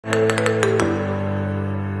Hi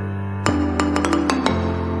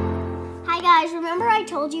guys, remember I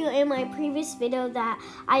told you in my previous video that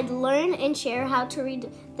I'd learn and share how to read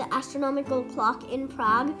the astronomical clock in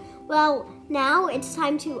Prague? Well, now it's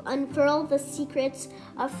time to unfurl the secrets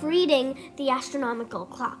of reading the astronomical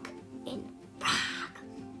clock in Prague.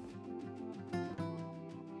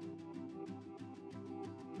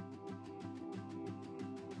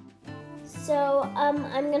 So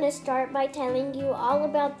I'm gonna start by telling you all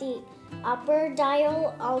about the upper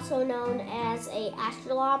dial, also known as a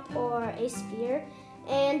astrolabe or a sphere.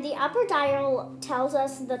 And the upper dial tells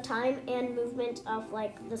us the time and movement of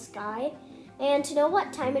like the sky. And to know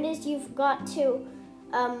what time it is, you've got to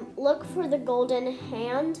look for the golden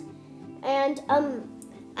hand. And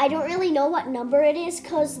I don't really know what number it is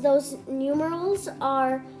because those numerals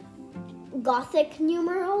are Gothic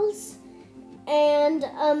numerals. And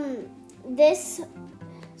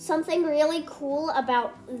something really cool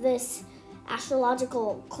about this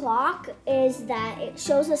astrological clock is that it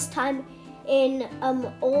shows us time in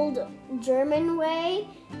old German way,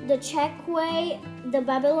 the Czech way, the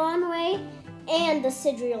Babylon way, and the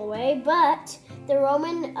Sidereel way, but the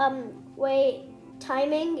Roman way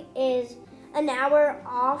timing is an hour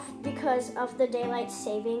off because of the daylight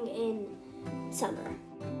saving in summer.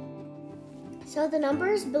 So the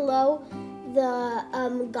numbers below the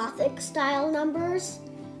Gothic style numbers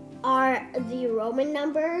are the Roman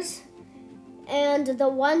numbers, and the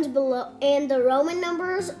ones below and the Roman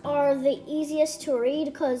numbers are the easiest to read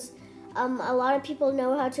because a lot of people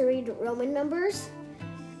know how to read Roman numbers.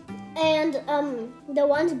 And the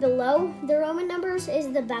ones below the Roman numbers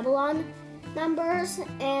is the Babylon numbers,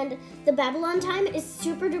 and the Babylon time is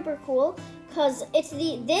super duper cool because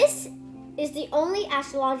this is the only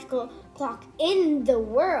astrological clock in the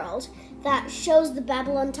world that shows the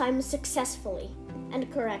Babylon time successfully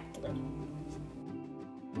and correctly.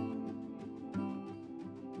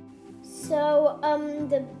 So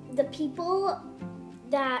the people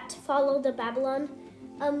that follow the Babylon,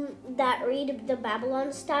 that read the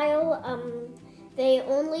Babylon style, they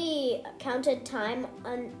only counted time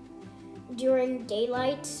during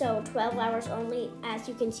daylight, so 12 hours only. As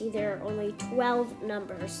you can see, there are only 12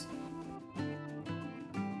 numbers.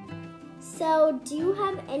 So, do you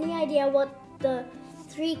have any idea what the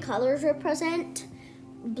three colors represent?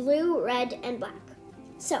 Blue, red, and black.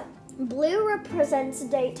 So, blue represents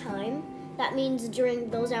daytime. That means during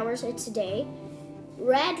those hours it's day.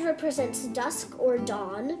 Red represents dusk or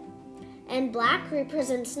dawn. And black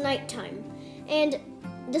represents nighttime. And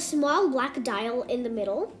the small black dial in the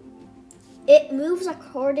middle, it moves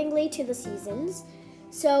accordingly to the seasons.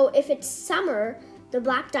 So, if it's summer, the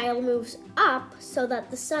black dial moves up so that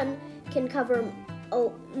the sun can cover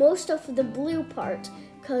most of the blue part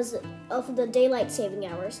because of the daylight saving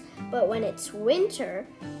hours. But when it's winter,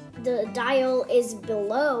 the dial is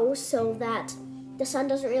below so that the sun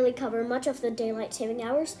doesn't really cover much of the daylight saving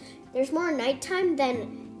hours. There's more nighttime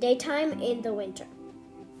than daytime in the winter.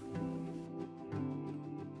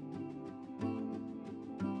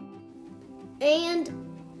 And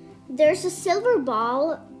there's a silver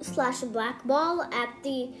ball / black ball at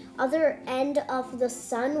the other end of the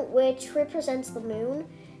sun, which represents the moon.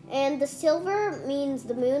 And the silver means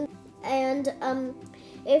the moon. And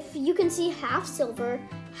if you can see half silver,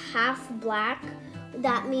 half black,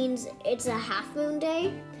 that means it's a half moon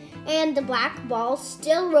day. And the black ball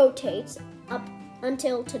still rotates up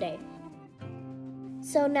until today.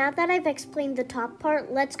 So now that I've explained the top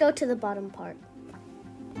part, let's go to the bottom part.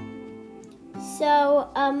 So,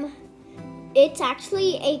 it's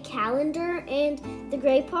actually a calendar, and the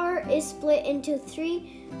gray part is split into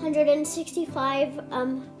 365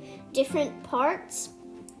 different parts,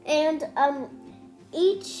 and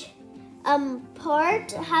each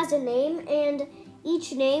part has a name, and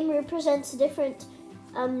each name represents different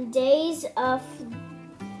days of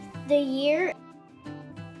the year.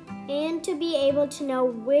 And to be able to know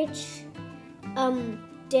which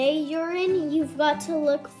day you're in, you've got to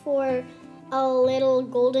look for a little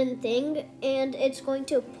golden thing, and it's going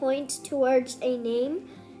to point towards a name,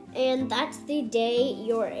 and that's the day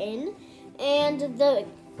you're in. And the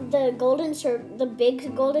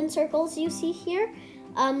big golden circles you see here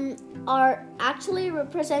are actually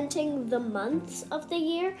representing the months of the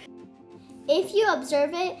year. If you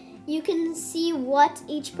observe it, you can see what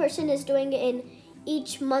each person is doing in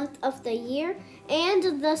each month of the year,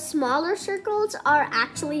 and the smaller circles are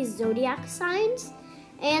actually zodiac signs.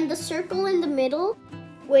 And the circle in the middle,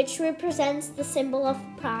 which represents the symbol of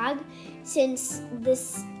Prague, since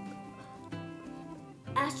this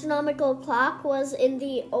astronomical clock was in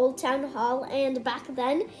the old town hall, and back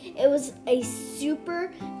then it was a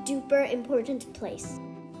super duper important place.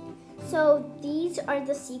 So these are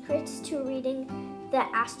the secrets to reading the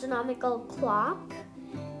astronomical clock.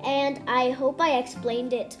 And I hope I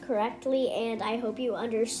explained it correctly, and I hope you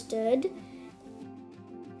understood.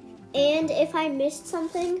 And if I missed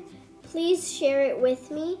something, please share it with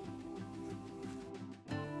me.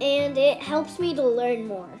 And it helps me to learn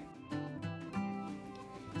more.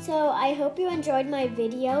 So I hope you enjoyed my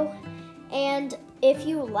video, and if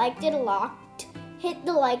you liked it a lot, hit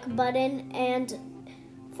the like button, and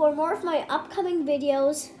for more of my upcoming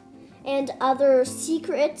videos and other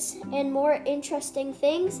secrets and more interesting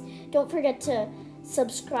things, don't forget to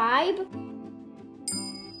subscribe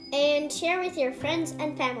and share with your friends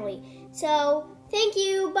and family. So, thank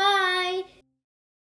you, bye!